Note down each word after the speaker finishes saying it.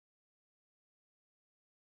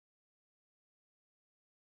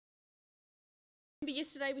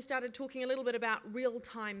Yesterday we started talking a little bit about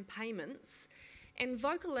real-time payments, and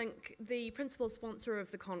VocaLink, the principal sponsor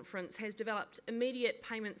of the conference, has developed immediate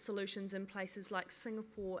payment solutions in places like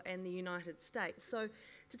Singapore and the United States. So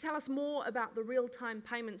to tell us more about the real-time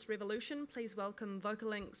payments revolution, please welcome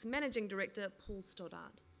VocaLink's Managing Director, Paul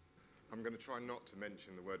Stoddart. I'm going to try not to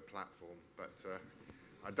mention the word platform, but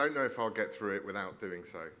I don't know if I'll get through it without doing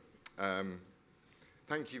so.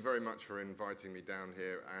 Thank you very much for inviting me down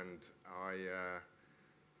here, and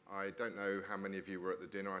I don't know how many of you were at the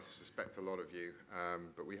dinner. I suspect a lot of you,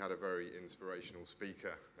 but we had a very inspirational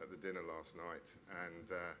speaker at the dinner last night,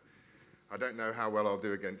 and I don't know how well I'll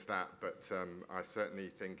do against that, but I certainly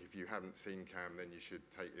think if you haven't seen Cam, then you should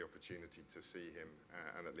take the opportunity to see him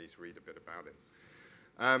and at least read a bit about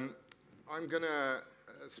him. I'm going to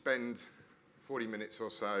spend 40 minutes or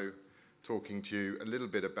so talking to you a little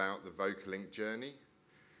bit about the VocaLink journey,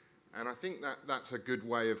 and I think that that's a good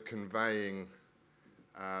way of conveying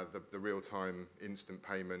the real-time instant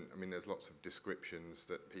payment. I mean, there's lots of descriptions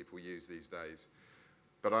that people use these days.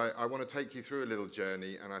 But I want to take you through a little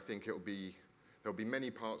journey, and I think there'll be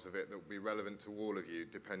many parts of it that will be relevant to all of you,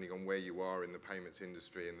 depending on where you are in the payments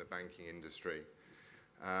industry and the banking industry.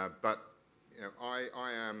 But you know,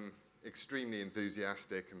 I am extremely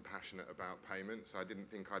enthusiastic and passionate about payments. I didn't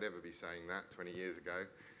think I'd ever be saying that 20 years ago.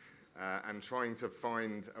 And trying to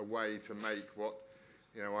find a way to make what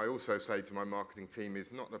I also say to my marketing team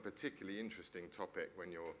is not a particularly interesting topic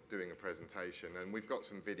when you're doing a presentation. And we've got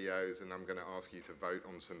some videos, and I'm going to ask you to vote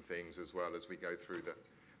on some things as well as we go through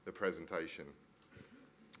the presentation.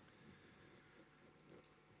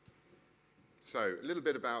 So a little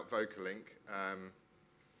bit about VocaLink.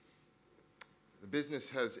 The business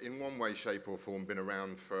has, in one way, shape or form, been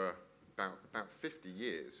around for about 50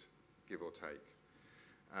 years, give or take.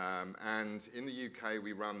 And in the UK,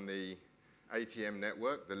 we run the ATM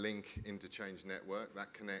network, the Link interchange network,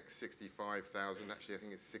 that connects 65,000, actually I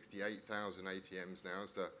think it's 68,000 ATMs now.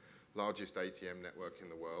 It's the largest ATM network in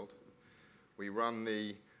the world. We run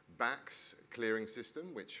the BACS clearing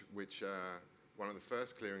system, which one of the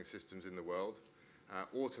first clearing systems in the world,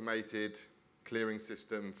 automated clearing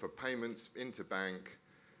system for payments interbank,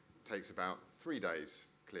 takes about 3 days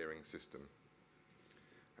clearing system.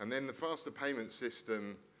 And then the faster payment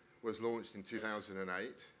system was launched in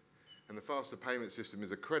 2008. And the faster payment system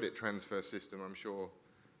is a credit transfer system. I'm sure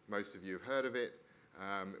most of you have heard of it.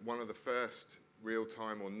 One of the first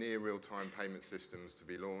real-time or near real-time payment systems to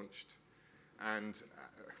be launched, and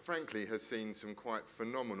frankly has seen some quite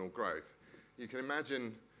phenomenal growth. You can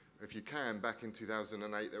imagine, if you can, back in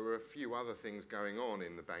 2008, there were a few other things going on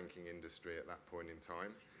in the banking industry at that point in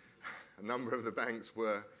time. A number of the banks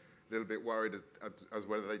were a little bit worried as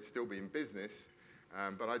whether they'd still be in business.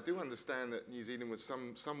 But I do understand that New Zealand was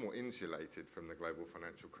somewhat insulated from the global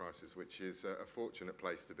financial crisis, which is a fortunate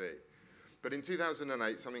place to be. But in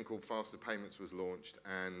 2008, something called Faster Payments was launched,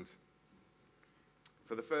 and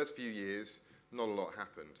for the first few years, not a lot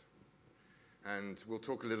happened. And we'll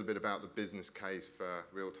talk a little bit about the business case for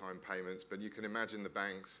real-time payments, but you can imagine the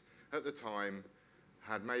banks at the time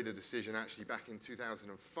had made a decision actually back in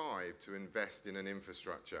 2005 to invest in an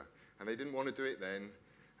infrastructure. And they didn't want to do it then,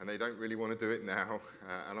 and they don't really want to do it now.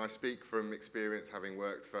 And I speak from experience, having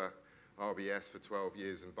worked for RBS for 12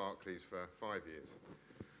 years and Barclays for 5 years.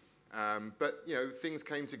 But things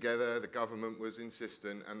came together, the government was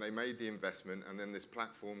insistent, and they made the investment, and then this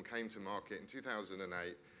platform came to market in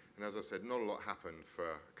 2008, and as I said, not a lot happened for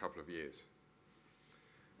a couple of years.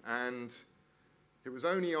 And it was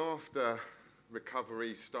only after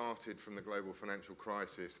recovery started from the global financial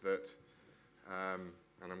crisis that,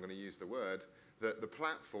 and I'm going to use the word, that the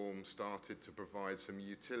platform started to provide some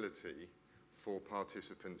utility for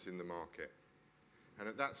participants in the market. And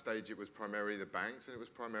at that stage, it was primarily the banks, and it was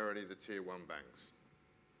primarily the Tier 1 banks.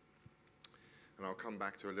 And I'll come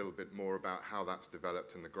back to a little bit more about how that's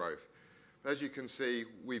developed and the growth. As you can see,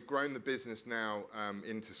 we've grown the business now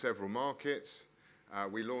into several markets.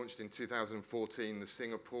 We launched in 2014 the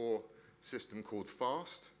Singapore system called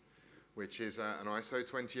FAST, which is an ISO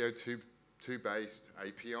 20022 based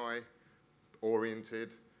API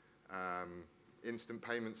oriented instant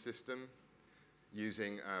payment system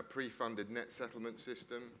using a pre-funded net settlement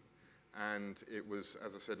system, and it was,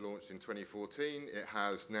 as I said, launched in 2014. It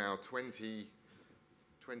has now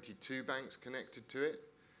 22 banks connected to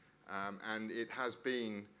it, and it has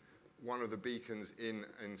been one of the beacons in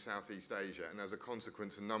Southeast Asia, and as a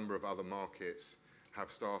consequence, a number of other markets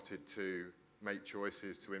have started to make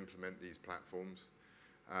choices to implement these platforms.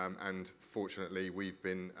 And fortunately, we've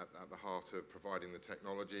been at the heart of providing the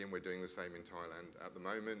technology, and we're doing the same in Thailand at the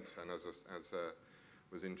moment, and as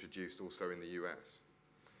was introduced also in the US.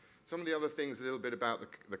 Some of the other things a little bit about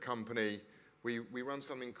the company, we run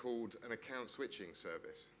something called an account switching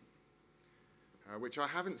service, which I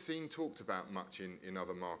haven't seen talked about much in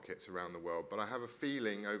other markets around the world, but I have a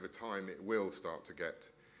feeling over time it will start to get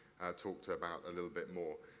talked about a little bit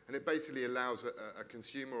more. And it basically allows a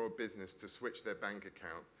consumer or business to switch their bank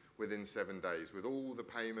account within 7 days with all the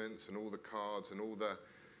payments and all the cards and all the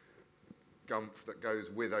gumph that goes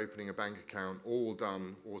with opening a bank account, all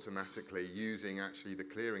done automatically using actually the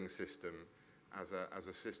clearing system as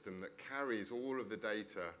a system that carries all of the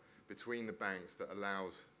data between the banks that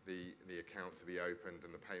allows the account to be opened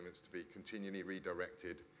and the payments to be continually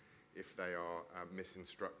redirected if they are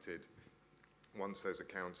misinstructed once those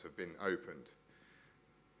accounts have been opened.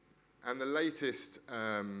 And the latest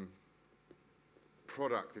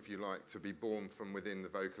product, if you like, to be born from within the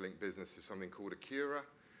VocaLink business is something called Acura,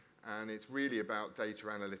 and it's really about data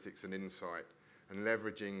analytics and insight and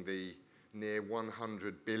leveraging the near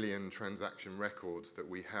 100 billion transaction records that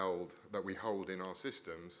we hold in our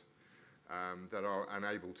systems that are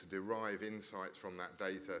unable to derive insights from that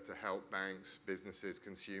data to help banks, businesses,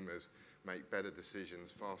 consumers make better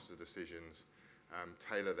decisions, faster decisions,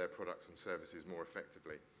 tailor their products and services more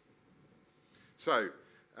effectively. So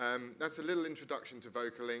that's a little introduction to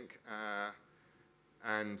VocaLink,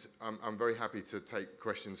 and I'm very happy to take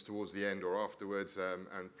questions towards the end or afterwards,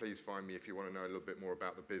 and please find me if you want to know a little bit more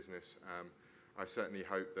about the business. I certainly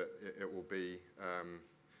hope that it will be a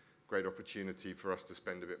great opportunity for us to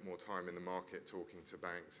spend a bit more time in the market talking to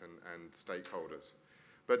banks and stakeholders.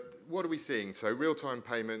 But what are we seeing? So real-time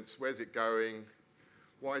payments, where's it going?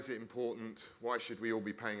 Why is it important? Why should we all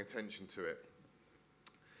be paying attention to it?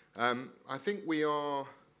 I think we are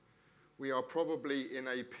probably in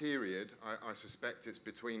a period, I suspect it's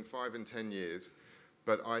between 5 and 10 years,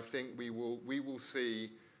 but I think we will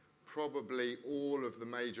see probably all of the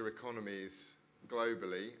major economies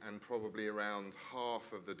globally and probably around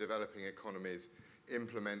half of the developing economies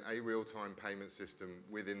implement a real-time payment system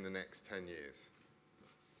within the next 10 years.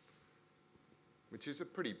 Which is a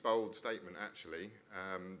pretty bold statement, actually.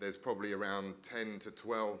 There's probably around 10 to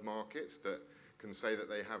 12 markets that can say that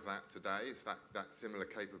they have that today. It's that similar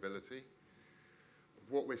capability.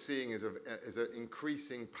 What we're seeing is an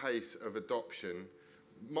increasing pace of adoption,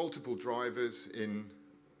 multiple drivers in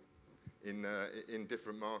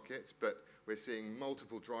different markets, but we're seeing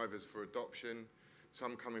multiple drivers for adoption,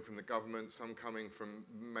 some coming from the government, some coming from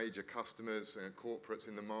major customers and corporates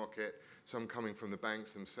in the market, some coming from the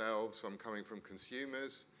banks themselves, some coming from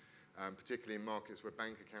consumers, particularly in markets where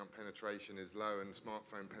bank account penetration is low and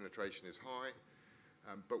smartphone penetration is high.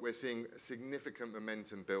 But we're seeing significant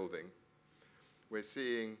momentum building. We're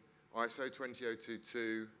seeing ISO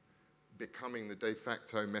 20022 becoming the de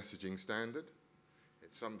facto messaging standard.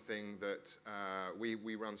 It's something that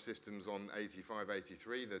we run systems on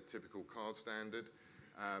 8583, the typical card standard,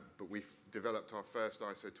 but we've developed our first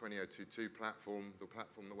ISO 20022 platform, the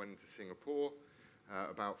platform that went into Singapore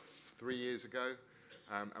about 3 years ago,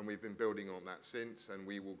 and we've been building on that since, and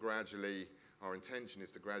we will gradually, our intention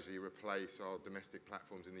is to gradually replace our domestic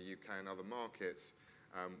platforms in the UK and other markets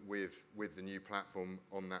with the new platform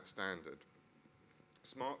on that standard.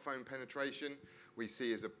 Smartphone penetration we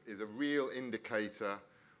see is a real indicator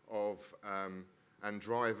of and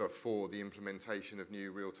driver for the implementation of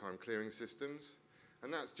new real-time clearing systems.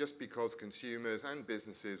 And that's just because consumers and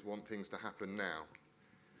businesses want things to happen now.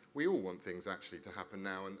 We all want things actually to happen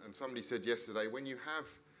now. And somebody said yesterday, when you have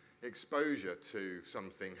exposure to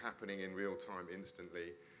something happening in real time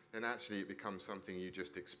instantly, then actually it becomes something you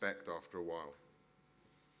just expect after a while.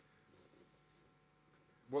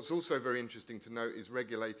 What's also very interesting to note is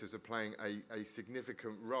regulators are playing a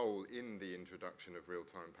significant role in the introduction of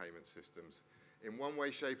real-time payment systems. In one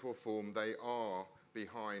way, shape or form, they are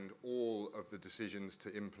behind all of the decisions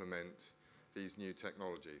to implement these new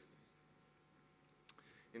technologies.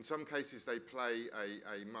 In some cases, they play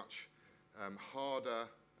a much harder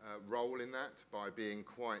role in that by being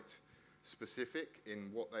quite specific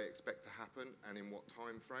in what they expect to happen and in what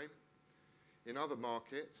time frame. In other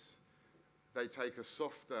markets, they take a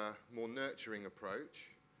softer, more nurturing approach,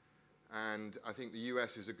 and I think the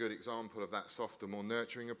US is a good example of that softer, more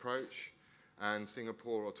nurturing approach, and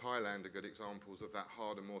Singapore or Thailand are good examples of that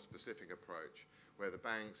harder, more specific approach, where the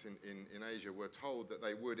banks in Asia were told that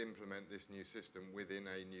they would implement this new system within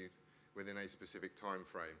a specific time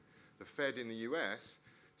frame. The Fed in the US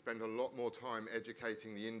spend a lot more time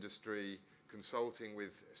educating the industry, consulting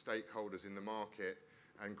with stakeholders in the market,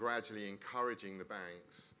 and gradually encouraging the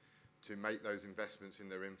banks to make those investments in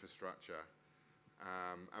their infrastructure.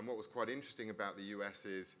 And what was quite interesting about the US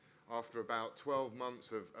is after about 12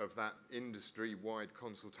 months of that industry-wide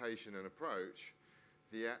consultation and approach,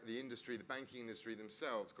 the industry, the banking industry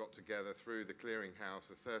themselves got together through the clearinghouse,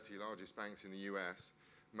 the 30 largest banks in the US,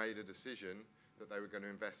 made a decision that they were going to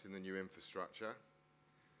invest in the new infrastructure.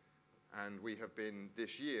 And we have been,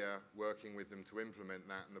 this year, working with them to implement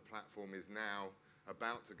that, and the platform is now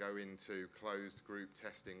about to go into closed group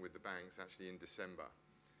testing with the banks, actually in December.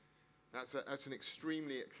 That's an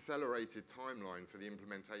extremely accelerated timeline for the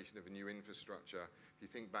implementation of a new infrastructure. If you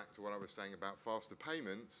think back to what I was saying about faster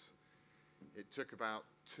payments, it took about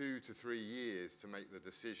 2 to 3 years to make the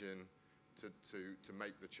decision to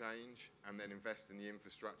make the change and then invest in the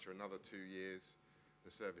infrastructure. Another 2 years,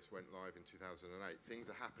 the service went live in 2008. Things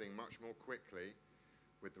are happening much more quickly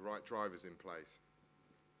with the right drivers in place.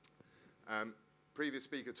 Previous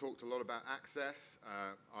speaker talked a lot about access.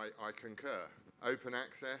 I concur. Open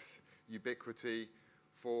access, ubiquity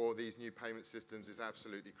for these new payment systems is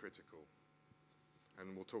absolutely critical.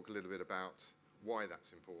 And we'll talk a little bit about why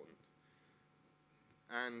that's important.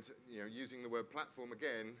 And using the word platform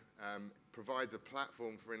again, provides a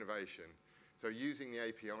platform for innovation. So using the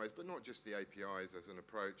APIs, but not just the APIs as an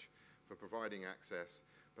approach for providing access,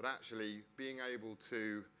 but actually being able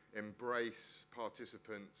to embrace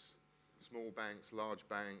participants, small banks, large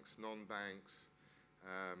banks, non-banks,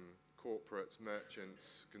 corporates,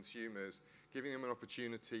 merchants, consumers, giving them an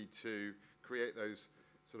opportunity to create those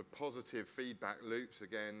sort of positive feedback loops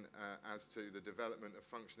again as to the development of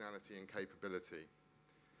functionality and capability.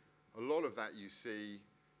 A lot of that you see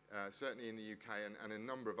certainly in the UK and in a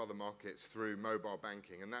number of other markets through mobile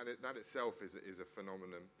banking, and that itself is a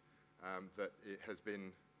phenomenon that it has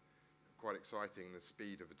been quite exciting, the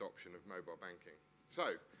speed of adoption of mobile banking.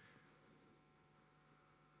 So,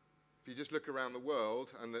 if you just look around the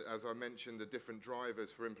world, and as I mentioned, the different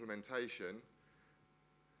drivers for implementation,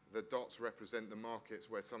 the dots represent the markets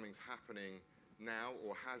where something's happening now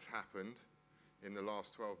or has happened in the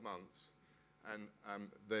last 12 months. And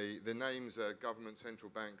the names are Government,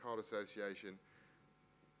 Central Bank, Card Association.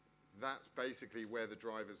 That's basically where the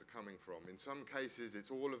drivers are coming from. In some cases,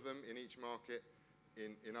 it's all of them in each market.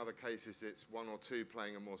 In other cases, it's one or two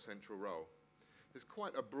playing a more central role. There's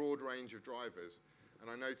quite a broad range of drivers. And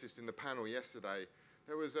I noticed in the panel yesterday,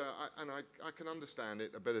 there was, and I can understand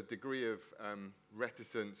it, a bit of degree of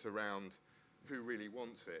reticence around who really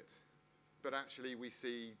wants it. But actually, we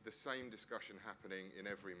see the same discussion happening in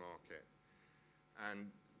every market.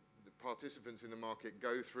 And the participants in the market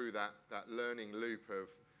go through that learning loop of,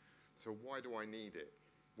 so why do I need it?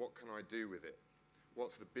 What can I do with it?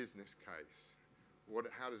 What's the business case?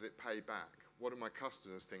 How does it pay back? What do my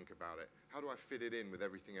customers think about it? How do I fit it in with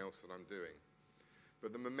everything else that I'm doing?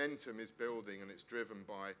 But the momentum is building, and it's driven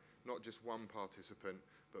by not just one participant,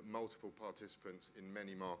 but multiple participants in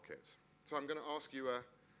many markets. So I'm going to ask you a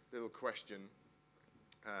little question.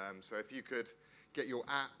 So if you could get your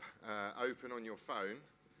app open on your phone.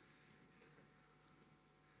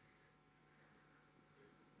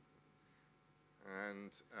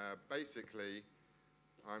 And basically,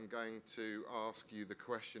 I'm going to ask you the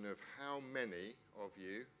question of how many of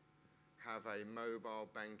you have a mobile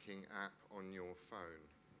banking app on your phone?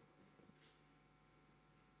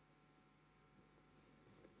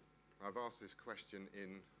 I've asked this question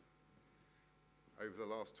over the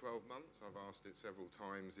last 12 months. I've asked it several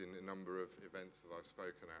times in a number of events that I've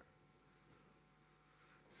spoken at.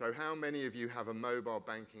 So how many of you have a mobile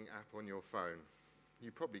banking app on your phone?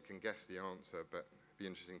 You probably can guess the answer, but it'd be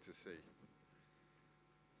interesting to see.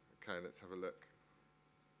 Okay, let's have a look.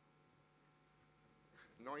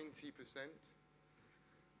 90%. I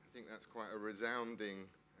think that's quite a resounding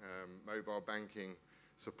mobile banking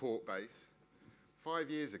support base. 5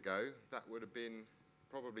 years ago, that would have been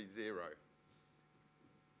probably 0.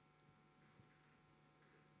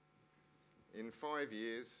 In 5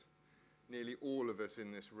 years, nearly all of us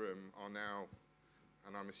in this room are now,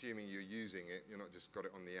 and I'm assuming you're using it, you're not just got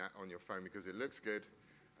it on the app, on your phone because it looks good,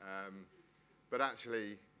 but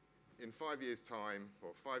actually, in 5 years' time,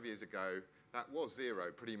 or 5 years ago, that was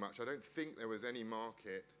 0 pretty much. I don't think there was any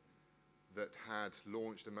market that had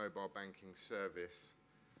launched a mobile banking service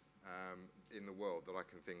in the world that I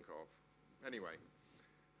can think of. Anyway,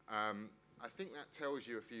 I think that tells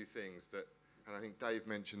you a few things that, and I think Dave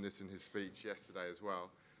mentioned this in his speech yesterday as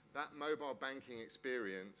well, that mobile banking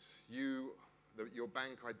experience, your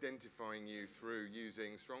bank identifying you through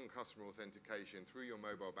using strong customer authentication through your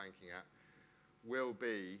mobile banking app will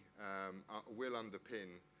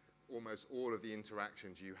underpin almost all of the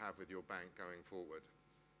interactions you have with your bank going forward,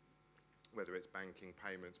 whether it's banking,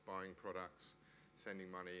 payments, buying products, sending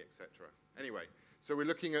money, etc. Anyway, so we're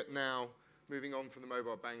looking at now, moving on from the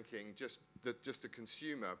mobile banking, just the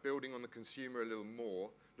consumer, building on the consumer a little more,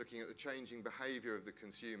 looking at the changing behavior of the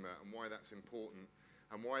consumer and why that's important,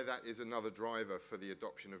 and why that is another driver for the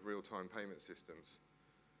adoption of real-time payment systems.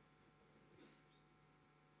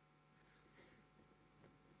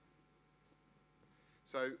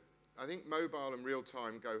 So I think mobile and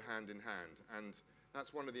real-time go hand in hand, and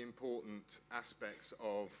that's one of the important aspects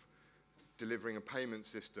of delivering a payment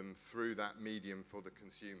system through that medium for the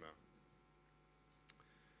consumer.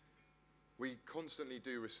 We constantly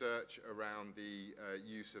do research around the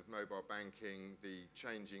use of mobile banking, the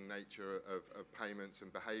changing nature of payments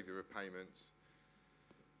and behavior of payments.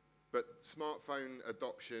 But smartphone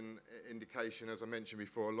adoption indication, as I mentioned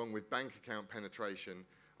before, along with bank account penetration,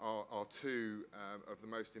 are two of the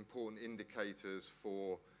most important indicators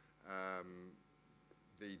for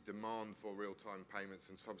the demand for real-time payments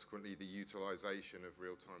and subsequently the utilization of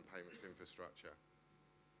real-time payments infrastructure.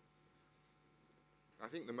 I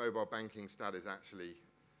think the mobile banking stat is actually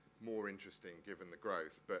more interesting given the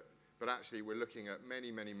growth, but actually we're looking at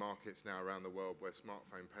many markets now around the world where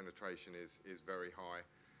smartphone penetration is very high.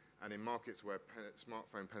 And in markets where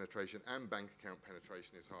smartphone penetration and bank account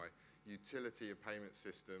penetration is high, utility of payment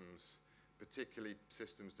systems, particularly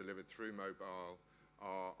systems delivered through mobile,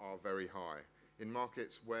 are very high. In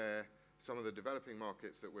markets where some of the developing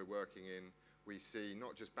markets that we're working in, we see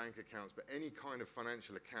not just bank accounts, but any kind of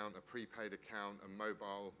financial account, a prepaid account, a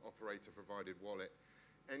mobile operator-provided wallet,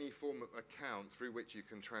 any form of account through which you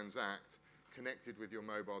can transact connected with your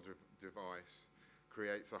mobile device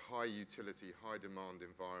creates a high utility, high demand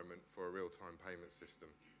environment for a real-time payment system.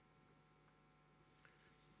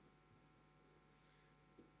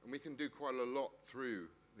 And we can do quite a lot through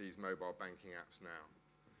these mobile banking apps now,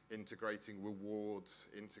 integrating rewards,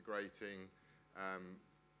 integrating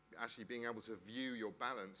actually being able to view your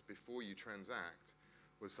balance before you transact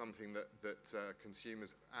was something that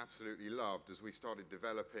consumers absolutely loved. As we started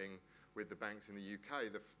developing with the banks in the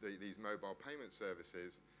UK these mobile payment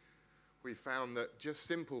services, we found that just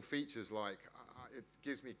simple features like it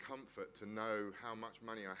gives me comfort to know how much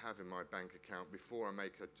money I have in my bank account before I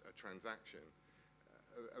make a transaction,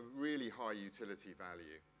 a really high utility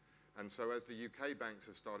value. And so as the UK banks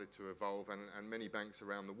have started to evolve, and many banks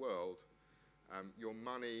around the world, your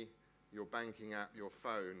money, your banking app, your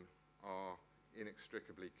phone are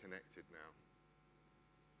inextricably connected now.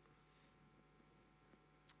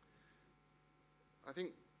 I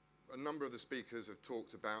think a number of the speakers have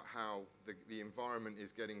talked about how the environment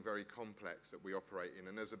is getting very complex that we operate in.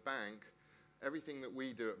 And as a bank, everything that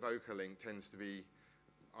we do at VocaLink tends to be,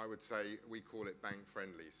 I would say, we call it bank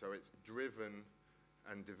friendly. So it's driven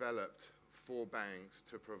and developed for banks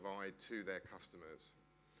to provide to their customers.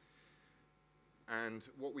 And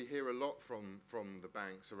what we hear a lot from the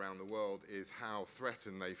banks around the world is how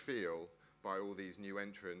threatened they feel by all these new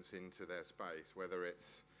entrants into their space, whether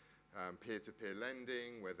it's peer-to-peer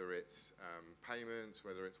lending, whether it's payments,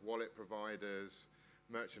 whether it's wallet providers,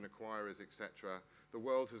 merchant acquirers, etc. The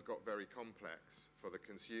world has got very complex for the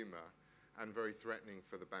consumer and very threatening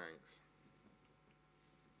for the banks.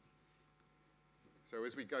 So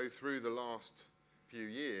as we go through the last few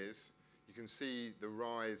years, you can see the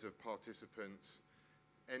rise of participants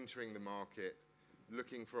entering the market,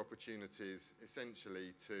 looking for opportunities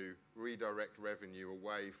essentially to redirect revenue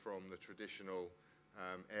away from the traditional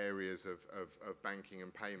areas of banking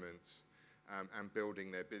and payments and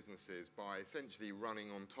building their businesses by essentially running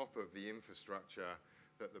on top of the infrastructure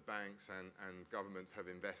that the banks and governments have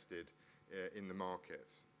invested in the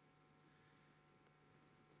markets.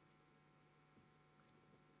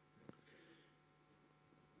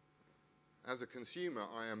 As a consumer,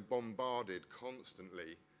 I am bombarded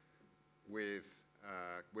constantly with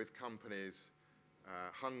companies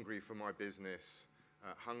hungry for my business,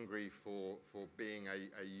 hungry for being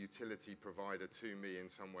a utility provider to me in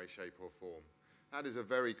some way, shape or form. That is a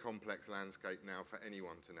very complex landscape now for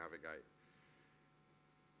anyone to navigate.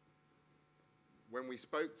 When we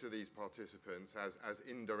spoke to these participants as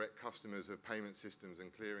indirect customers of payment systems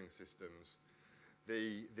and clearing systems,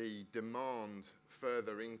 the demand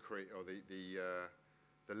further increase, or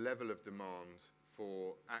the level of demand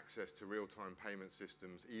for access to real-time payment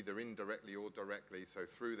systems, either indirectly or directly, so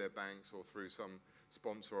through their banks or through some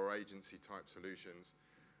sponsor or agency type solutions,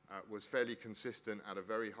 was fairly consistent at a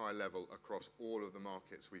very high level across all of the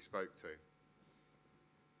markets we spoke to.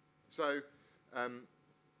 So,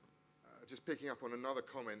 just picking up on another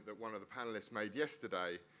comment that one of the panelists made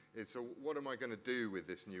yesterday, is so what am I going to do with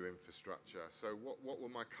this new infrastructure? So what will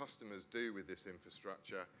my customers do with this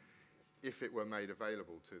infrastructure if it were made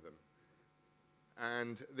available to them?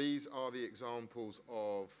 And these are the examples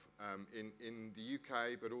of, in the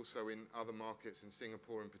UK, but also in other markets, in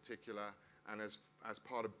Singapore in particular, and as as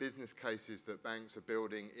part of business cases that banks are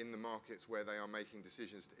building in the markets where they are making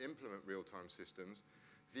decisions to implement real-time systems,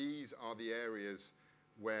 these are the areas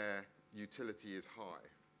where utility is high,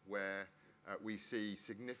 where we see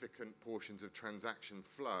significant portions of transaction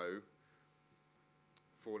flow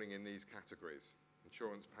falling in these categories.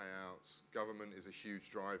 Insurance payouts, government is a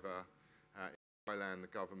huge driver. In Thailand, the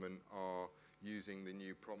government are using the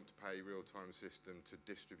new prompt pay real-time system to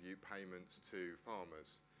distribute payments to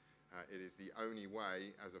farmers. It is the only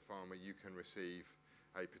way, as a farmer, you can receive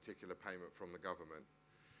a particular payment from the government.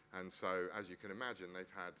 And so, as you can imagine,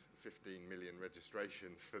 they've had 15 million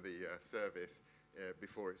registrations for the service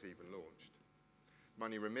before it's even launched.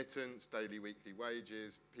 Money remittance, daily, weekly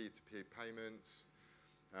wages, peer-to-peer payments,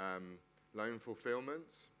 loan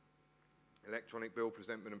fulfillments, electronic bill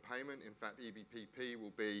presentment and payment. In fact, EBPP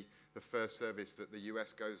will be the first service that the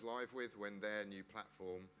US goes live with when their new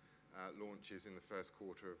platform launches in the first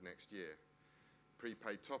quarter of next year.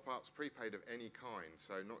 Prepaid top-ups, prepaid of any kind,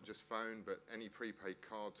 so not just phone, but any prepaid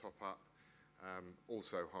card top-up,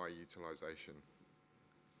 also high utilization.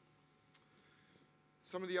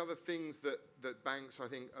 Some of the other things that banks, I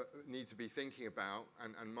think, need to be thinking about,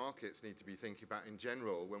 and markets need to be thinking about in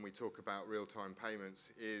general when we talk about real-time payments,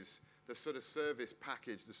 is the sort of service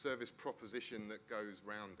package, the service proposition that goes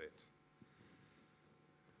round it.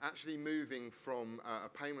 Actually moving from a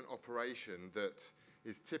payment operation that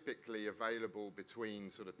is typically available between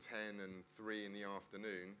sort of 10 and 3 in the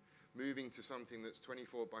afternoon, moving to something that's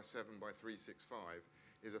 24/7 by 365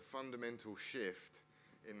 is a fundamental shift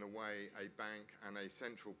in the way a bank and a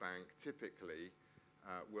central bank typically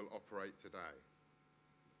will operate today.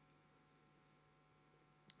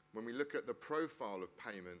 When we look at the profile of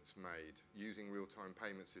payments made using real-time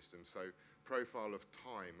payment systems, so profile of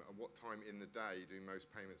time, at what time in the day do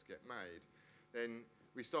most payments get made, then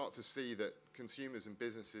we start to see that consumers and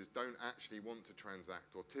businesses don't actually want to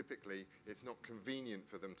transact, or typically it's not convenient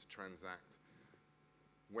for them to transact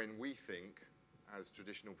when we think, as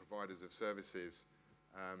traditional providers of services,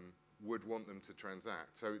 would want them to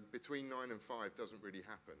transact. So between 9 and 5 doesn't really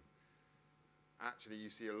happen. Actually, you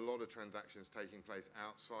see a lot of transactions taking place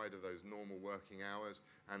outside of those normal working hours,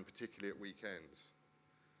 and particularly at weekends.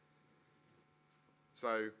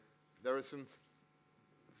 So there are some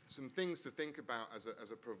things to think about as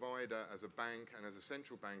a provider, as a bank, and as a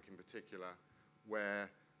central bank in particular, where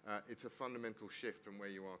it's a fundamental shift from where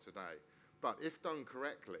you are today. But if done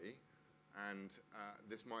correctly, and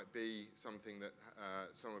this might be something that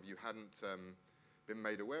some of you hadn't been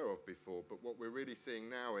made aware of before, but what we're really seeing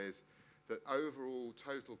now is that overall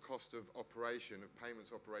total cost of operation, of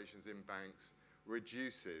payments operations in banks,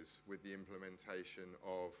 reduces with the implementation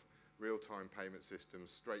of real-time payment systems,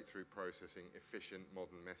 straight-through processing, efficient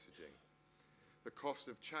modern messaging. The cost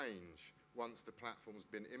of change, once the platform's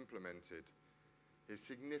been implemented, is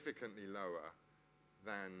significantly lower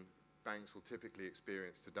than banks will typically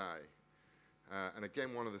experience today. And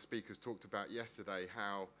again, one of the speakers talked about yesterday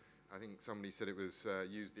how, I think somebody said it was,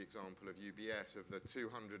 used the example of UBS, of the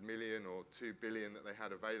 200 million or 2 billion that they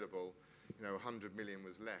had available, 100 million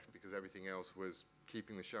was left because everything else was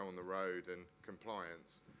keeping the show on the road and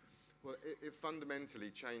compliance. Well, it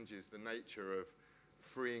fundamentally changes the nature of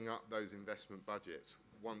freeing up those investment budgets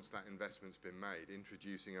once that investment's been made,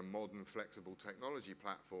 introducing a modern, flexible technology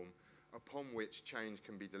platform upon which change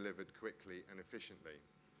can be delivered quickly and efficiently.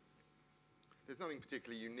 There's nothing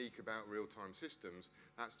particularly unique about real-time systems.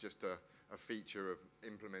 That's just a feature of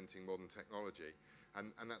implementing modern technology.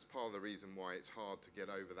 And that's part of the reason why it's hard to get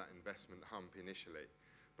over that investment hump initially.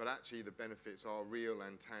 But actually, the benefits are real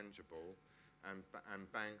and tangible, and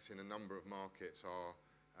banks in a number of markets are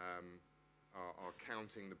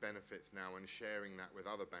counting the benefits now and sharing that with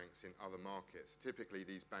other banks in other markets. Typically,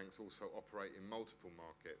 these banks also operate in multiple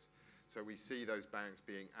markets. So we see those banks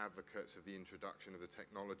being advocates of the introduction of the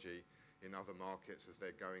technology in other markets as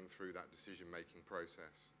they're going through that decision-making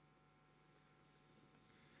process.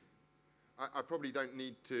 I probably don't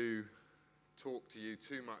need to talk to you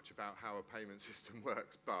too much about how a payment system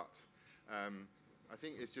works, but I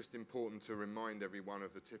think it's just important to remind everyone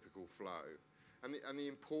of the typical flow. And the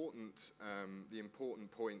important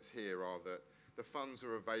points here are that the funds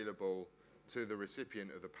are available to the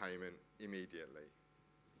recipient of the payment immediately,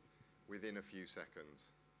 within a few seconds.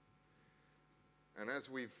 And as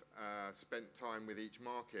we've spent time with each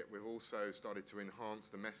market, we've also started to enhance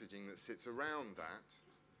the messaging that sits around that,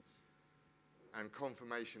 and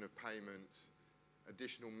confirmation of payment,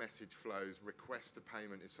 additional message flows, request to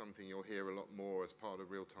payment is something you'll hear a lot more as part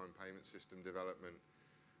of real-time payment system development,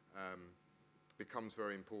 becomes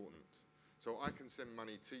very important. So I can send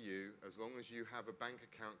money to you as long as you have a bank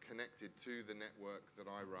account connected to the network that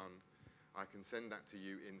I run. I can send that to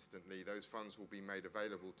you instantly. Those funds will be made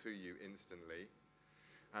available to you instantly.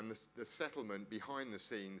 And the settlement behind the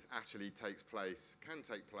scenes actually can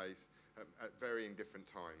take place at varying different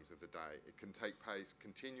times of the day. It can take place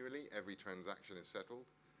continually, every transaction is settled,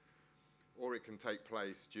 or it can take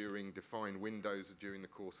place during defined windows during the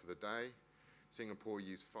course of the day. Singapore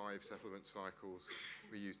used 5 settlement cycles,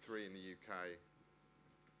 we use 3 in the UK,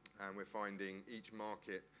 and we're finding each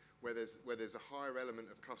market, where there's a higher element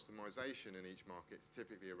of customization in each market, it's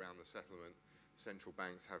typically around the settlement. Central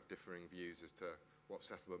banks have differing views as to what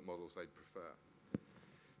settlement models they'd prefer.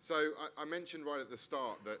 So I mentioned right at the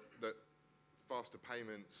start that faster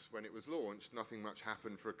payments, when it was launched, nothing much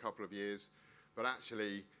happened for a couple of years, but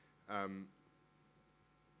actually,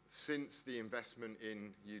 since the investment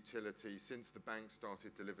in utility, since the banks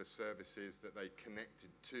started to deliver services that they connected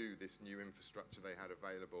to this new infrastructure they had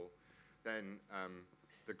available, then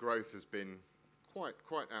the growth has been quite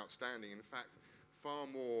outstanding. In fact, far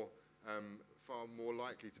more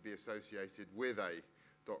likely to be associated with a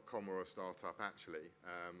 .com or a startup actually,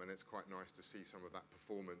 and it's quite nice to see some of that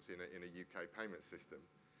performance in a UK payment system.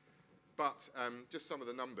 But just some of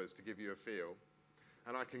the numbers to give you a feel.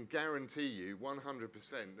 And I can guarantee you 100%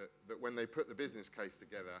 that when they put the business case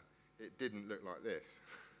together, it didn't look like this.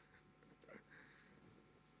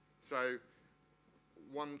 So,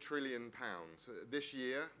 £1 trillion. This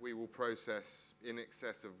year, we will process in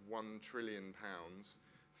excess of £1 trillion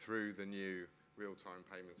through the new real-time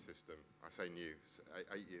payment system. I say new, it's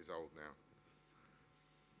 8 years old now.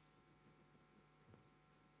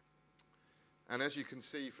 And as you can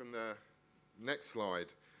see from the next slide,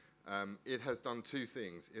 it has done 2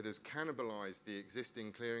 things. It has cannibalized the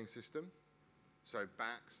existing clearing system. So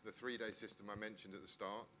BACS, the 3-day system I mentioned at the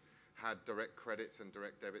start, had direct credits and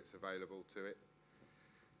direct debits available to it.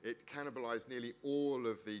 It cannibalized nearly all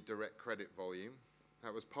of the direct credit volume.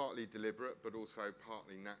 That was partly deliberate, but also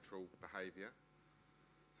partly natural behavior.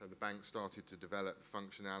 So the bank started to develop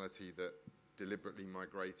functionality that deliberately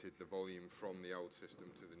migrated the volume from the old system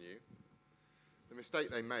to the new. The mistake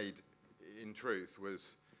they made, in truth,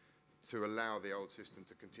 was to allow the old system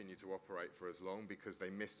to continue to operate for as long, because they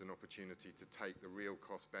missed an opportunity to take the real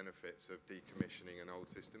cost benefits of decommissioning an old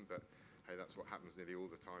system. But hey, that's what happens nearly all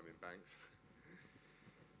the time in banks.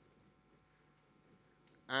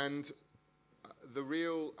 And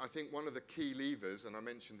I think one of the key levers, and I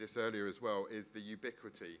mentioned this earlier as well, is the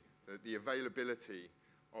ubiquity, the availability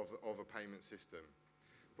of a payment system.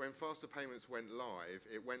 When Faster Payments went live,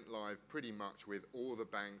 it went live pretty much with all the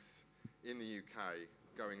banks in the UK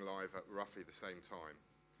going live at roughly the same time.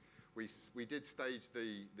 We did stage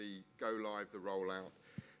the go live, the rollout,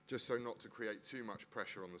 just so not to create too much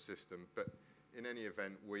pressure on the system, but in any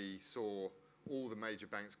event, we saw all the major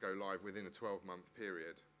banks go live within a 12-month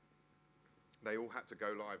period. They all had to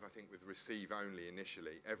go live, I think, with receive only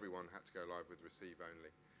initially. Everyone had to go live with receive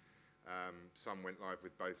only. Some went live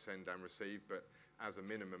with both send and receive, but as a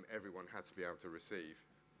minimum, everyone had to be able to receive.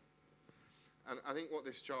 And I think what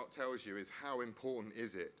this chart tells you is how important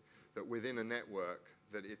is it that within a network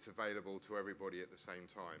that it's available to everybody at the same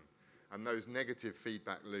time. And those negative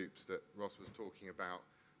feedback loops that Ross was talking about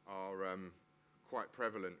are quite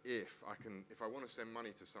prevalent. If I want to send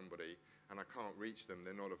money to somebody and I can't reach them,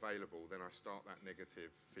 they're not available, then I start that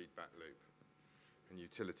negative feedback loop, and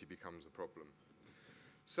utility becomes a problem.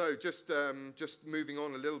 So just moving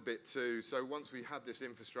on a little bit so once we had this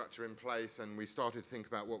infrastructure in place and we started to think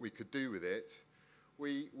about what we could do with it,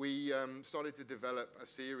 we started to develop a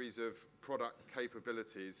series of product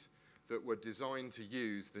capabilities that were designed to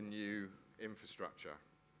use the new infrastructure.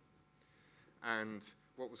 And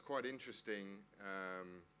what was quite interesting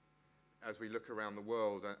as we look around the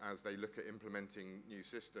world, as they look at implementing new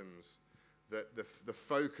systems, that the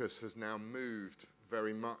focus has now moved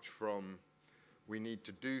very much from we need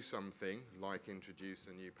to do something, like introduce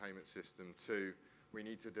a new payment system, to we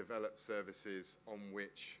need to develop services on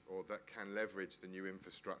which, or that can leverage the new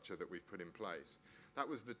infrastructure that we've put in place. That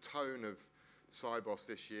was the tone of Sibos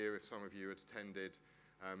this year, if some of you had attended.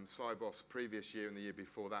 Sibos previous year and the year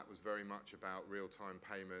before that was very much about real-time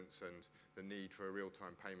payments and the need for a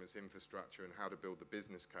real-time payments infrastructure and how to build the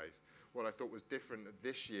business case. What I thought was different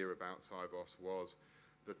this year about Sibos was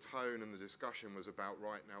the tone and the discussion was about,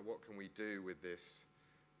 right now, what can we do with this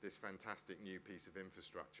fantastic new piece of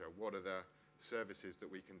infrastructure? What are the services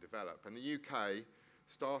that we can develop? And the UK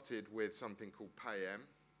started with something called PayM,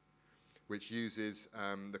 which uses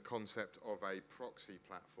the concept of a proxy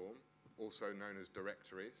platform, also known as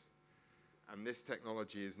directories. And this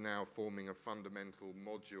technology is now forming a fundamental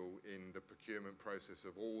module in the procurement process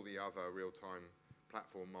of all the other real-time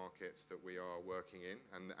platform markets that we are working in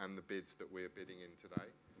and the bids that we're bidding in today.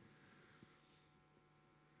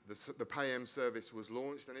 The PayM service was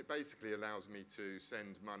launched, and it basically allows me to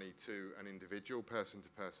send money to an individual,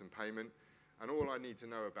 person-to-person payment, and all I need to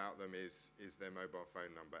know about them is their mobile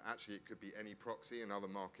phone number. Actually, it could be any proxy, and other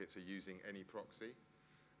markets are using any proxy.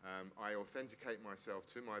 I authenticate myself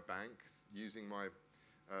to my bank using my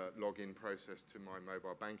login process to my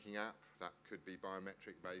mobile banking app. That could be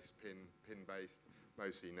biometric-based, PIN-based,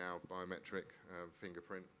 mostly now biometric,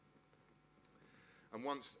 fingerprint. And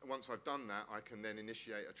once I've done that, I can then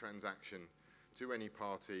initiate a transaction to any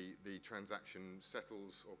party. The transaction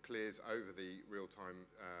settles or clears over the real-time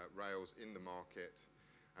rails in the market,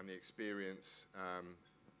 and the experience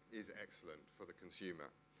is excellent for the consumer.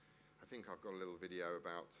 I think I've got a little video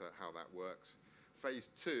about how that works. Phase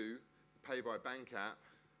 2, Pay by Bank app.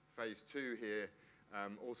 Phase 2 here,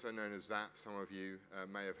 also known as Zap. Some of you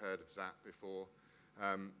may have heard of Zap before.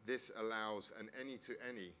 This allows an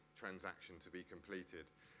any-to-any transaction to be completed.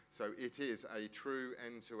 So it is a true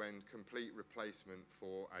end-to-end complete replacement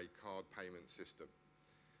for a card payment system.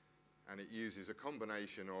 And it uses a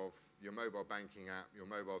combination of your mobile banking app, your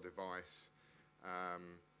mobile device,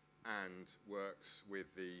 and works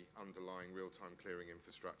with the underlying real-time clearing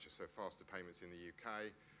infrastructure. So faster payments in the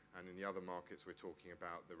UK, and in the other markets we're talking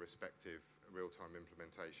about the respective real-time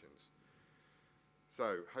implementations.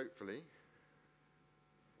 So hopefully,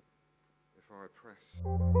 if I press...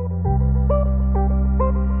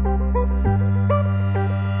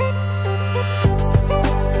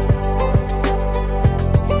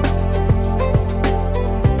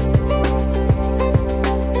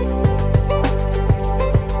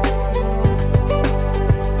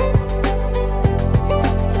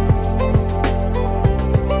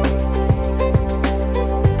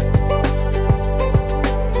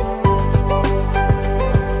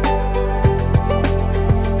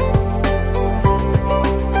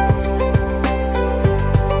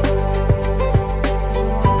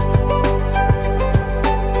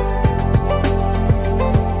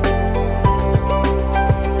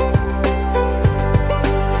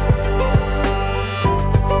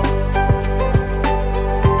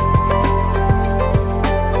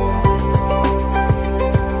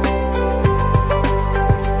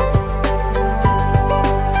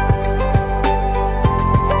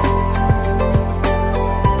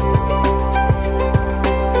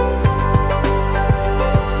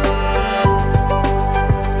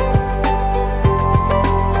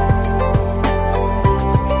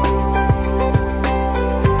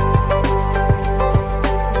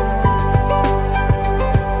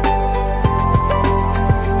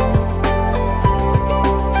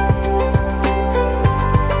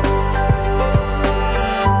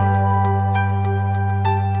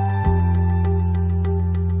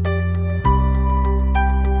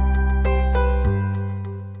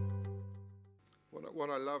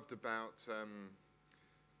 About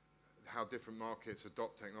how different markets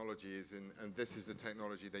adopt technologies, and this is the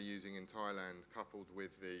technology they're using in Thailand, coupled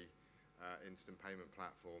with the instant payment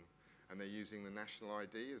platform, and they're using the national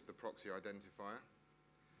ID as the proxy identifier.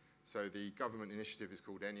 So the government initiative is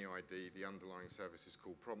called AnyID, the underlying service is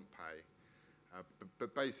called Prompt Pay,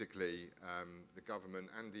 but basically the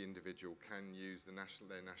government and the individual can use their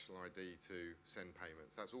national ID to send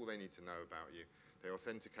payments. That's all they need to know about you. They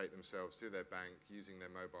authenticate themselves to their bank using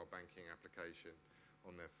their mobile banking application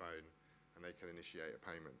on their phone, and they can initiate a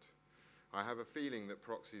payment. I have a feeling that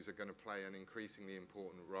proxies are going to play an increasingly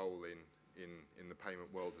important role in the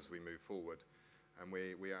payment world as we move forward. And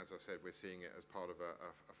we, as I said, we're seeing it as part of a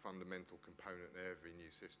fundamental component in every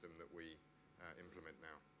new system that we implement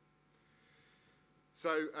now.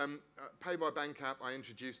 So Pay by Bank app, I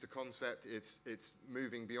introduced the concept. It's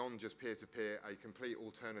moving beyond just peer-to-peer, a complete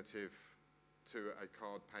alternative to a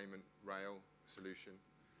card payment rail solution.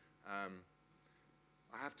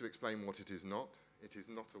 I have to explain what it is not. It is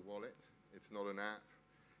not a wallet. It's not an app.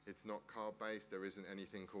 It's not card-based. There isn't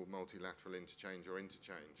anything called multilateral interchange or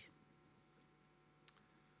interchange.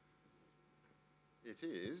 It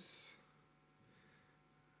is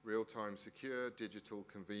real-time, secure, digital,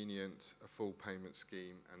 convenient, a full payment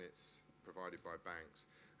scheme, and it's provided by banks.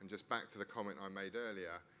 And just back to the comment I made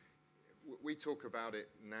earlier, we talk about it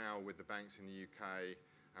now with the banks in the UK,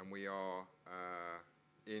 and we are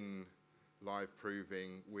in live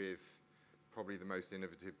proving with probably the most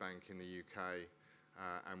innovative bank in the UK,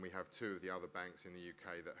 and we have 2 of the other banks in the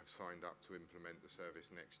UK that have signed up to implement the service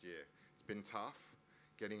next year. It's been tough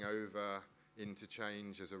getting over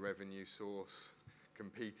interchange as a revenue source,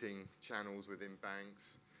 competing channels within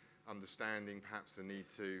banks, understanding perhaps the need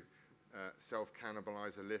to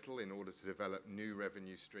self-cannibalize a little in order to develop new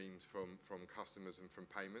revenue streams from customers and from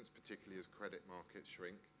payments, particularly as credit markets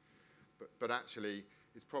shrink. But actually,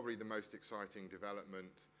 it's probably the most exciting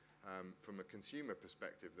development from a consumer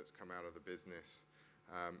perspective that's come out of the business,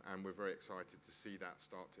 and we're very excited to see that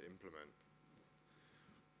start to implement.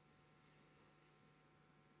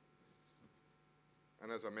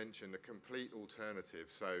 And as I mentioned, a complete alternative.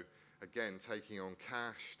 So again, taking on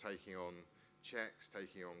cash, taking on checks,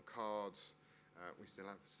 taking on cards. We still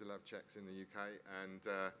have checks in the UK, and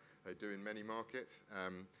they do in many markets.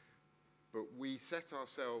 But we set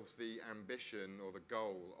ourselves the ambition or the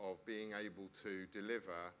goal of being able to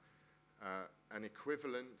deliver an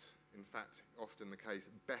equivalent, in fact, often the case,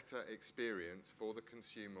 better experience for the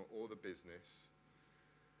consumer or the business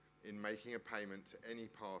in making a payment to any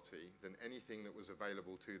party than anything that was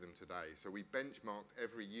available to them today. So we benchmarked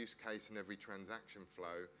every use case and every transaction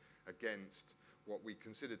flow against what we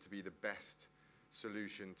considered to be the best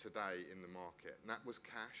solution today in the market. And that was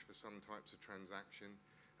cash for some types of transaction.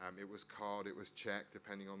 It was card, it was check,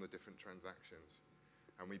 depending on the different transactions.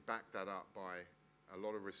 And we backed that up by a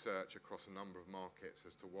lot of research across a number of markets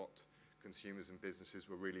as to what consumers and businesses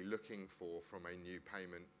were really looking for from a new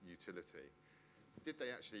payment utility. Did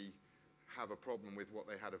they actually have a problem with what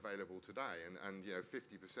they had available today? And you know,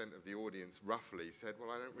 50% of the audience roughly said,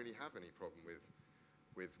 well, I don't really have any problem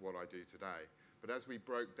with what I do today. But as we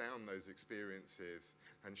broke down those experiences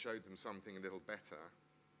and showed them something a little better,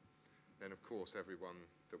 then of course everyone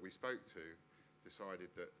that we spoke to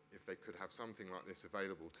decided that if they could have something like this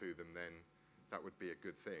available to them, then that would be a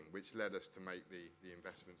good thing, which led us to make the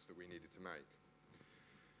investments that we needed to make.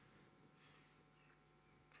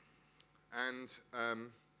 And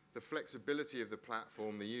the flexibility of the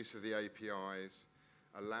platform, the use of the APIs,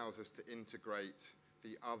 allows us to integrate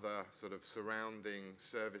the other sort of surrounding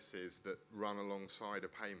services that run alongside a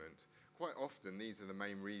payment. Quite often, these are the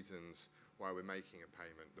main reasons why we're making a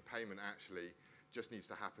payment. The payment actually just needs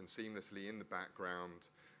to happen seamlessly in the background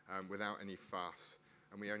without any fuss,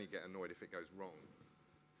 and we only get annoyed if it goes wrong.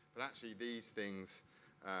 But actually, these things,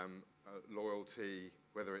 loyalty,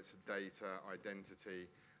 whether it's data, identity,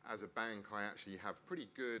 as a bank, I actually have pretty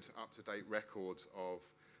good up-to-date records of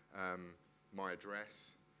my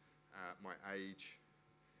address, my age,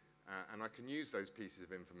 and I can use those pieces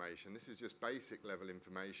of information. This is just basic level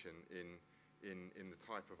information in the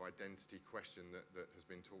type of identity question that has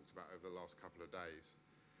been talked about over the last couple of days.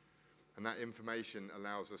 And that information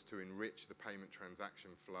allows us to enrich the payment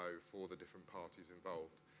transaction flow for the different parties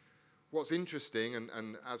involved. What's interesting,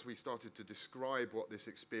 and as we started to describe what this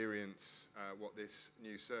experience, what this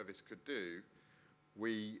new service could do,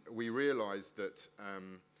 we realized that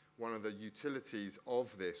one of the utilities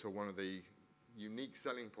of this, or one of the unique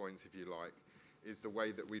selling points, if you like, is the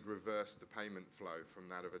way that we'd reverse the payment flow from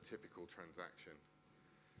that of a typical transaction.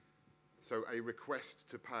 So a request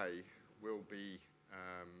to pay will be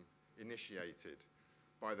initiated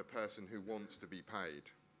by the person who wants to be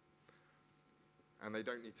paid. And they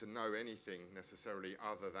don't need to know anything necessarily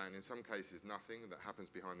other than, in some cases, nothing that happens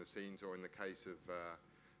behind the scenes, or in the case of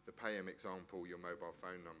the Pay'em example, your mobile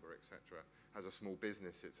phone number, etc. As a small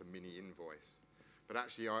business, it's a mini invoice. But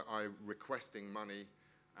actually, I'm requesting money,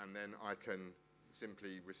 and then I can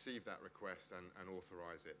simply receive that request and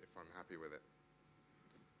authorize it if I'm happy with it.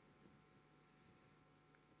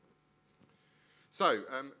 So,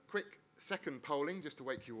 quick second polling, just to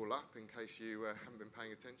wake you all up in case you haven't been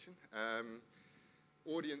paying attention.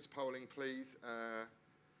 Audience polling, please.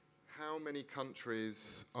 How many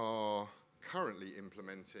countries are currently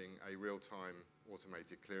implementing a real-time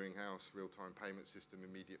automated clearinghouse, real-time payment system,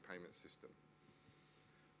 immediate payment system?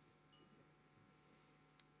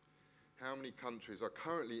 How many countries are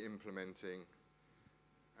currently implementing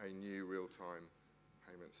a new real-time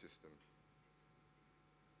payment system?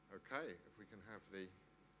 Okay, if we can have the...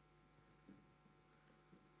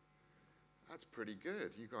 That's pretty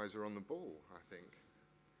good. You guys are on the ball, I think.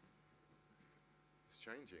 It's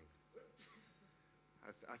changing.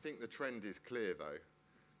 I think the trend is clear, though.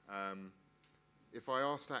 If I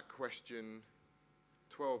asked that question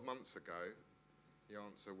 12 months ago, the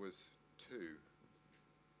answer was 2.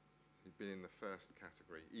 You've been in the first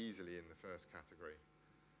category, easily in the first category.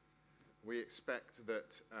 We expect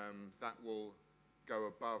that that will go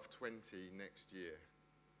above 20 next year.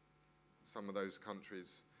 Some of those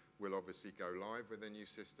countries will obviously go live with their new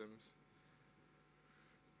systems.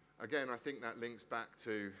 Again, I think that links back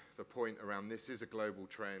to the point around this is a global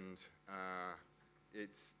trend.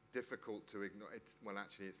 It's difficult to ignore. Well,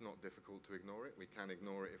 actually, it's not difficult to ignore it. We can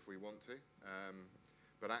ignore it if we want to.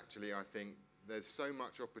 But actually, I think there's so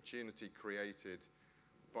much opportunity created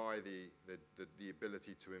by the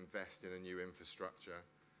ability to invest in a new infrastructure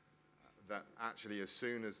that actually, as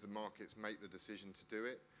soon as the markets make the decision to do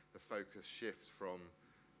it, the focus shifts from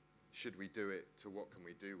should we do it to what can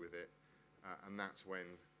we do with it, and that's when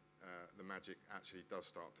the magic actually does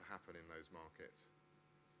start to happen in those markets.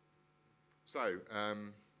 So,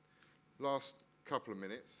 last couple of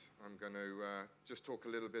minutes, I'm going to just talk a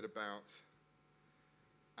little bit about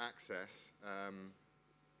access.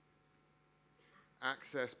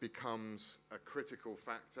 Access becomes a critical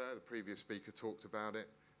factor. The previous speaker talked about it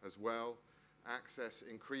as well. Access,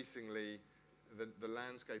 increasingly, the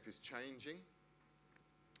landscape is changing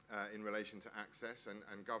in relation to access,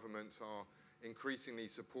 and governments are increasingly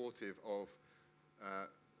supportive of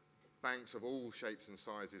banks of all shapes and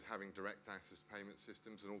sizes having direct access payment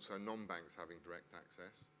systems, and also non-banks having direct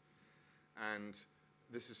access. And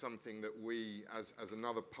this is something that we, as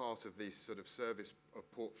another part of this sort of service of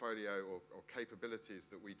portfolio or capabilities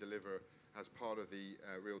that we deliver as part of the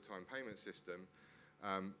real-time payment system,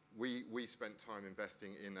 we spent time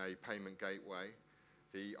investing in a payment gateway.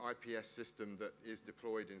 The IPS system that is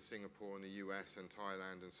deployed in Singapore and the US and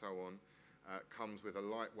Thailand and so on comes with a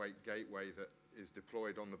lightweight gateway that is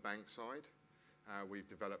deployed on the bank side. We've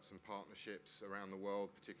developed some partnerships around the world,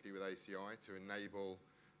 particularly with ACI, to enable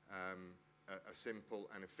a simple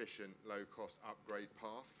and efficient low-cost upgrade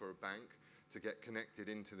path for a bank to get connected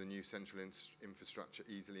into the new central infrastructure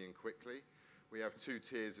easily and quickly. We have two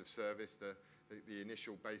tiers of service, the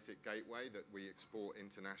initial basic gateway that we export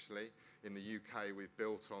internationally. In the UK, we've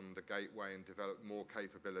built on the gateway and developed more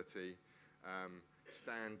capability,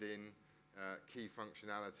 stand-in, key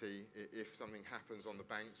functionality. If something happens on the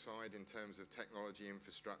bank side in terms of technology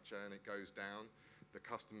infrastructure and it goes down, the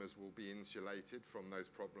customers will be insulated from those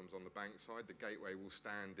problems on the bank side. The gateway will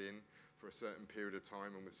stand in for a certain period of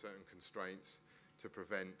time and with certain constraints to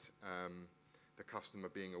prevent the customer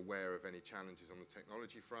being aware of any challenges on the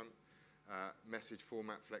technology front. Message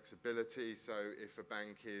format flexibility, so if a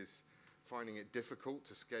bank is finding it difficult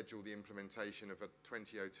to schedule the implementation of a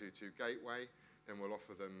 20022 gateway, then we'll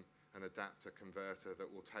offer them an adapter converter that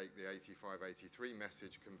will take the 8583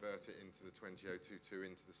 message, convert it into the 20022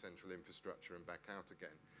 into the central infrastructure and back out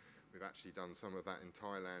again. We've actually done some of that in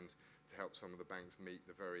Thailand to help some of the banks meet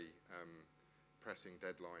the very pressing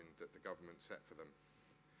deadline that the government set for them.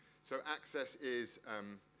 So access is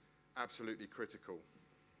absolutely critical.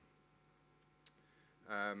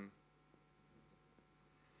 I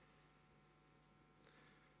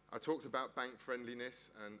talked about bank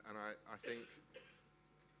friendliness, and I think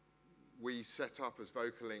we set up as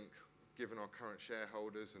VocaLink, given our current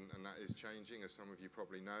shareholders, and that is changing, as some of you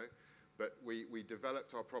probably know, but we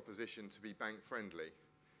developed our proposition to be bank friendly.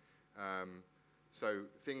 So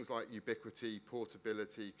things like ubiquity,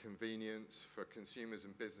 portability, convenience for consumers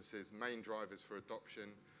and businesses, main drivers for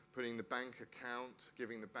adoption, putting the bank account,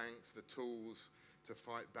 giving the banks the tools to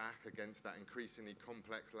fight back against that increasingly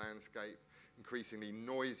complex landscape, increasingly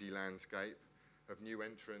noisy landscape of new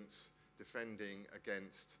entrants defending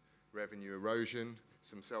against revenue erosion.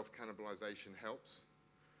 Some self-cannibalization helps.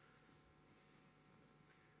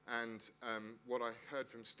 And what I heard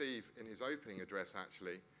from Steve in his opening address,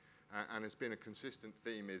 actually, and it's been a consistent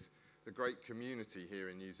theme, is the great community here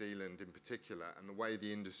in New Zealand in particular, and the way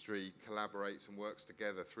the industry collaborates and works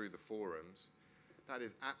together through the forums. That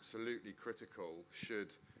is absolutely critical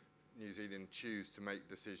should New Zealand choose to make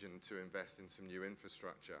the decision to invest in some new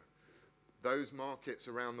infrastructure. Those markets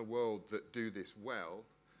around the world that do this well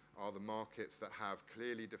are the markets that have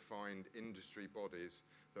clearly defined industry bodies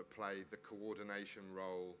that play the coordination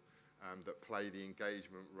role, that play the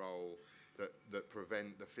engagement role, that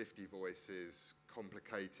prevent the 50 voices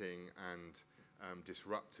complicating and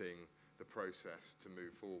disrupting the process to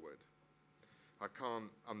move forward. I can't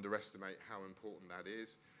underestimate how important that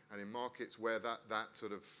is. And in markets where that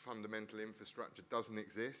sort of fundamental infrastructure doesn't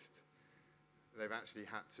exist, they've actually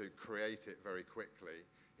had to create it very quickly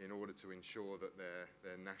in order to ensure that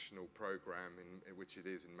their national program, in which it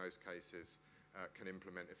is in most cases, can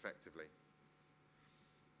implement effectively.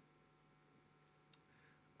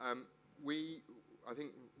 I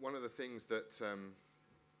think one of the things that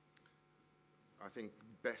I think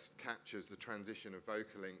best captures the transition of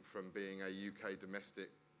VocaLink from being a UK domestic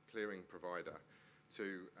clearing provider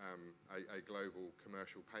to a global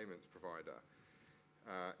commercial payments provider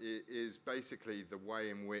is basically the way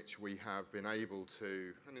in which we have been able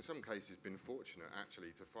to, and in some cases been fortunate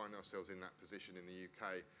actually, to find ourselves in that position in the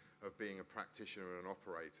UK of being a practitioner and an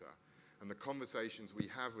operator. And the conversations we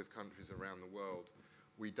have with countries around the world,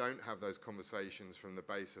 we don't have those conversations from the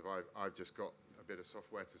base of I've just got a bit of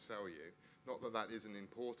software to sell you. Not that that isn't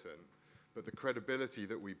important, but the credibility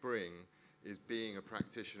that we bring is being a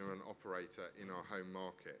practitioner and operator in our home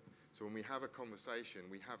market. So when we have a conversation,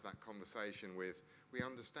 we have that conversation with, we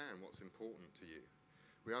understand what's important to you.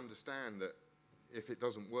 We understand that if it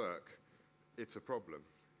doesn't work, it's a problem.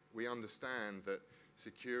 We understand that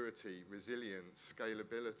security, resilience,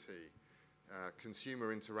 scalability,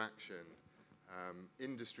 consumer interaction,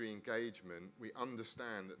 industry engagement, we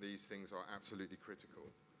understand that these things are absolutely critical,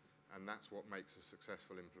 and that's what makes a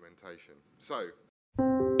successful implementation. So,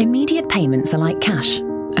 immediate payments are like cash,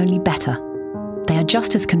 only better. They are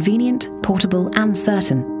just as convenient, portable, and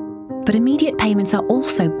certain. But immediate payments are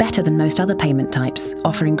also better than most other payment types,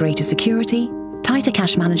 offering greater security, tighter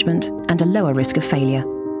cash management, and a lower risk of failure.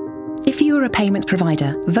 If you are a payments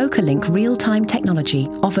provider, VocaLink real-time technology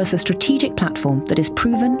offers a strategic platform that is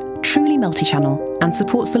proven, truly multi-channel, and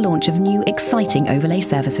supports the launch of new, exciting overlay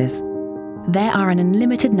services. There are an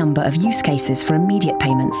unlimited number of use cases for immediate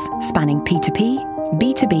payments, spanning P2P,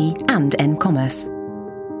 B2B, and end commerce.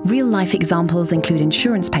 Real-life examples include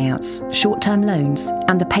insurance payouts, short-term loans,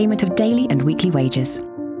 and the payment of daily and weekly wages.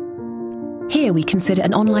 Here we consider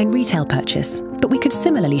an online retail purchase, but we could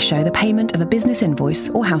similarly show the payment of a business invoice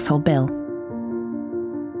or household bill.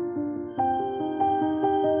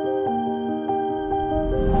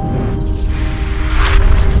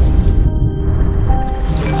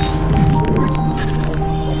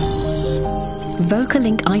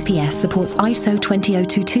 VocaLink IPS supports ISO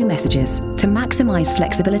 20022 messages to maximize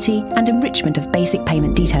flexibility and enrichment of basic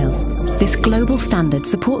payment details. This global standard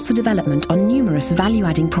supports the development on numerous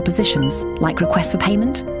value-adding propositions, like request for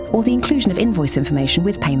payment or the inclusion of invoice information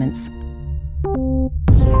with payments.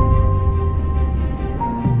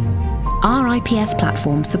 Our IPS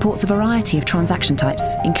platform supports a variety of transaction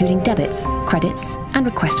types, including debits, credits, and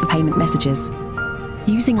request for payment messages.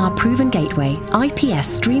 Using our proven gateway,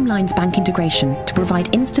 IPS streamlines bank integration to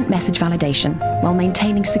provide instant message validation while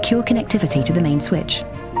maintaining secure connectivity to the main switch.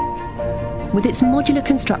 With its modular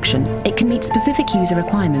construction, it can meet specific user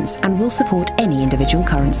requirements and will support any individual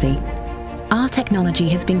currency. Our technology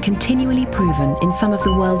has been continually proven in some of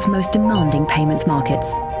the world's most demanding payments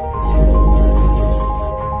markets.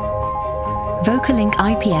 VocaLink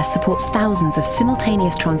IPS supports thousands of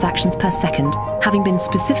simultaneous transactions per second, having been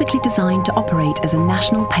specifically designed to operate as a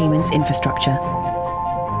national payments infrastructure.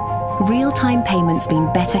 Real-time payments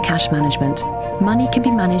mean better cash management. Money can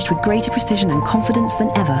be managed with greater precision and confidence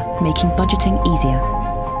than ever, making budgeting easier.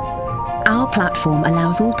 Our platform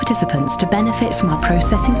allows all participants to benefit from our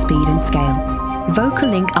processing speed and scale.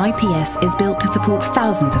 VocaLink IPS is built to support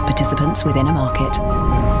thousands of participants within a market.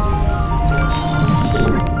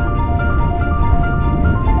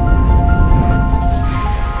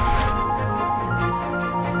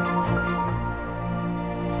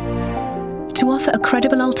 To offer a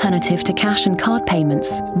credible alternative to cash and card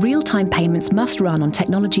payments, real-time payments must run on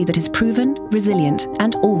technology that is proven, resilient,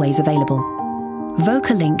 and always available.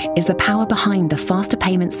 VocaLink is the power behind the faster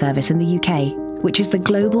payment service in the UK, which is the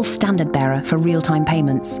global standard bearer for real-time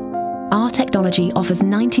payments. Our technology offers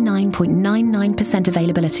 99.99%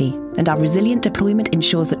 availability, and our resilient deployment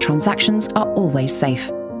ensures that transactions are always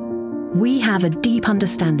safe. We have a deep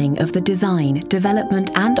understanding of the design,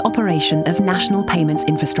 development, and operation of national payments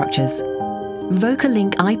infrastructures.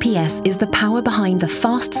 VocaLink IPS is the power behind the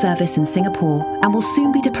fast service in Singapore and will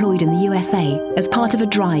soon be deployed in the USA as part of a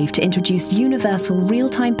drive to introduce universal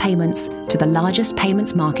real-time payments to the largest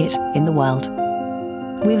payments market in the world.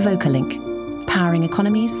 We're VocaLink, powering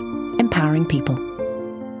economies, empowering people.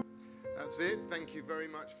 That's it. Thank you very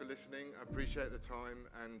much for listening. I appreciate the time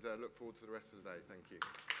and look forward to the rest of the day. Thank you.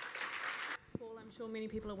 Paul, I'm sure many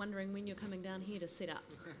people are wondering when you're coming down here to set up.